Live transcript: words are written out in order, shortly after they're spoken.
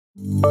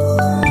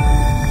Why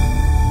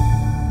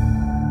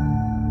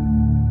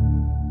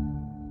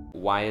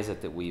is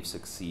it that we've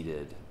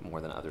succeeded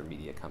more than other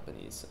media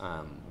companies?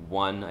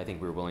 One, I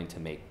think we're willing to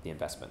make the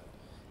investment.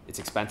 It's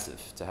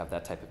expensive to have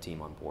that type of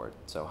team on board.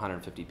 So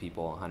 150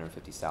 people,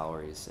 150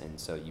 salaries. And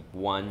so you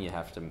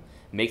have to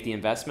make the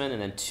investment,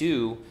 and then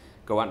two,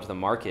 go out into the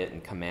market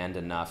and command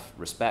enough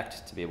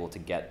respect to be able to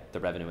get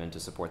the revenue in to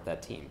support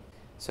that team.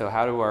 So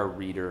how do our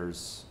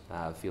readers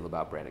feel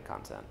about branded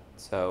content?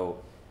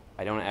 So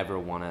I don't ever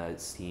want to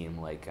seem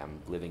like I'm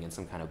living in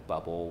some kind of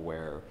bubble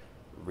where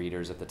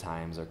readers at the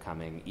Times are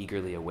coming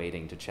eagerly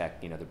awaiting to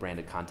check, the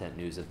branded content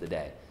news of the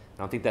day. I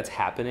don't think that's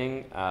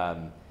happening.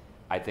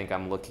 I think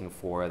I'm looking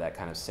for that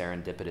kind of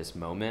serendipitous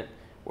moment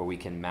where we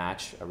can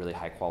match a really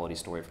high quality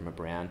story from a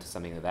brand to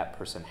something that that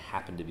person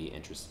happened to be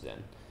interested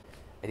in.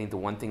 I think the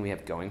one thing we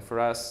have going for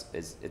us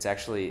is it's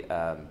actually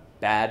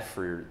bad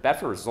for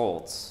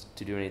results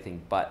to do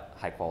anything but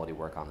high quality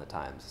work on the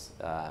Times.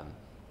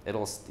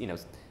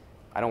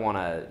 I don't want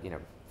to,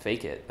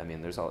 fake it. I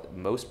mean,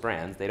 most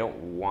brands, they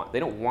don't want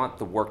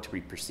the work to be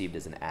perceived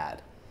as an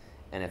ad.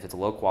 And if it's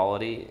low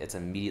quality, it's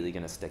immediately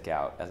going to stick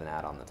out as an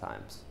ad on the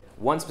Times.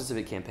 One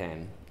specific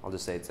campaign, I'll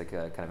just say it's like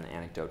a kind of an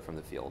anecdote from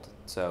the field.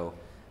 So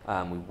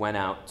we went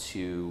out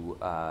to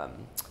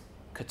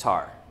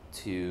Qatar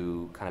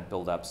to kind of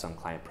build up some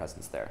client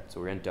presence there. So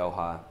we were in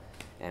Doha,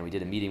 and we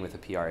did a meeting with a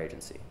PR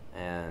agency.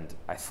 And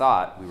I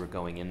thought we were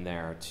going in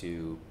there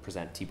to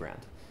present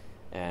T-Brand.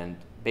 And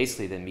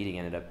basically the meeting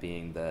ended up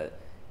being the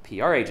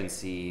PR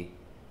agency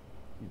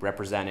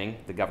representing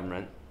the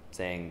government,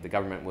 saying the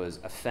government was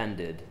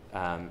offended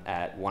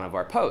at one of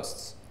our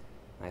posts.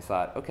 And I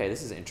thought, okay,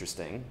 this is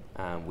interesting.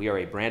 We are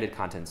a branded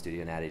content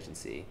studio and ad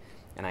agency,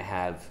 and I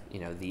have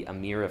the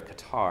Emir of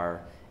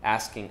Qatar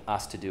asking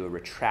us to do a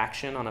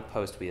retraction on a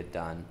post we had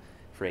done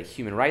for a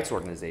human rights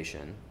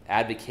organization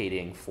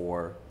advocating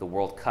for the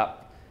World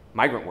Cup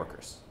migrant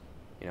workers.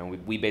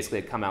 We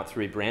basically had come out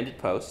through a branded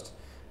post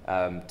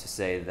to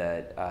say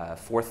that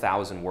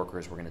 4,000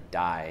 workers were going to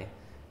die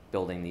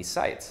building these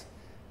sites.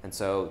 And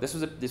so this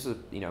was a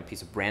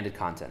piece of branded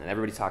content, and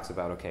everybody talks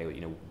about,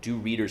 okay, do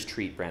readers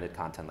treat branded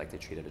content like they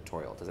treat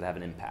editorial? Does it have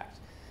an impact?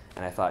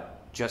 And I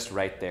thought, just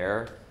right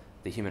there,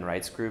 the human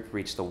rights group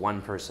reached the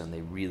one person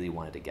they really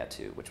wanted to get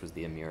to, which was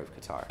the Emir of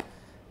Qatar.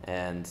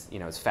 And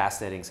it's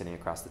fascinating sitting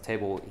across the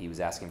table. He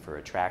was asking for a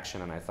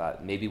retraction, and I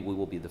thought maybe we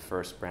will be the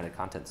first branded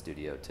content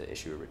studio to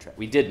issue a retraction.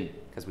 We didn't,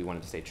 because we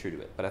wanted to stay true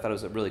to it, but I thought it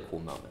was a really cool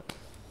moment.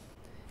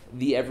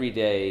 The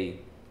everyday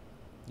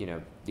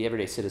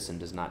citizen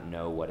does not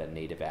know what a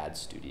native ad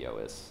studio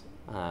is,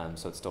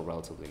 so it's still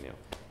relatively new.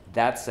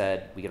 That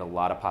said, we get a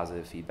lot of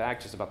positive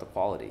feedback just about the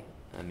quality.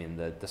 I mean,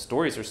 the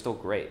stories are still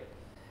great.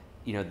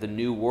 The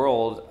new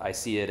world, I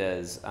see it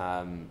as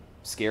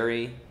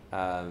scary.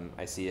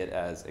 I see it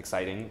as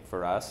exciting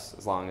for us,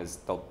 as long as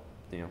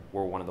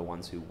we're one of the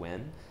ones who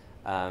win.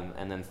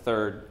 And then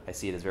third, I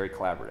see it as very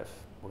collaborative.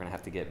 We're going to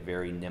have to get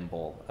very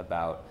nimble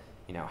about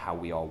how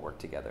we all work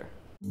together.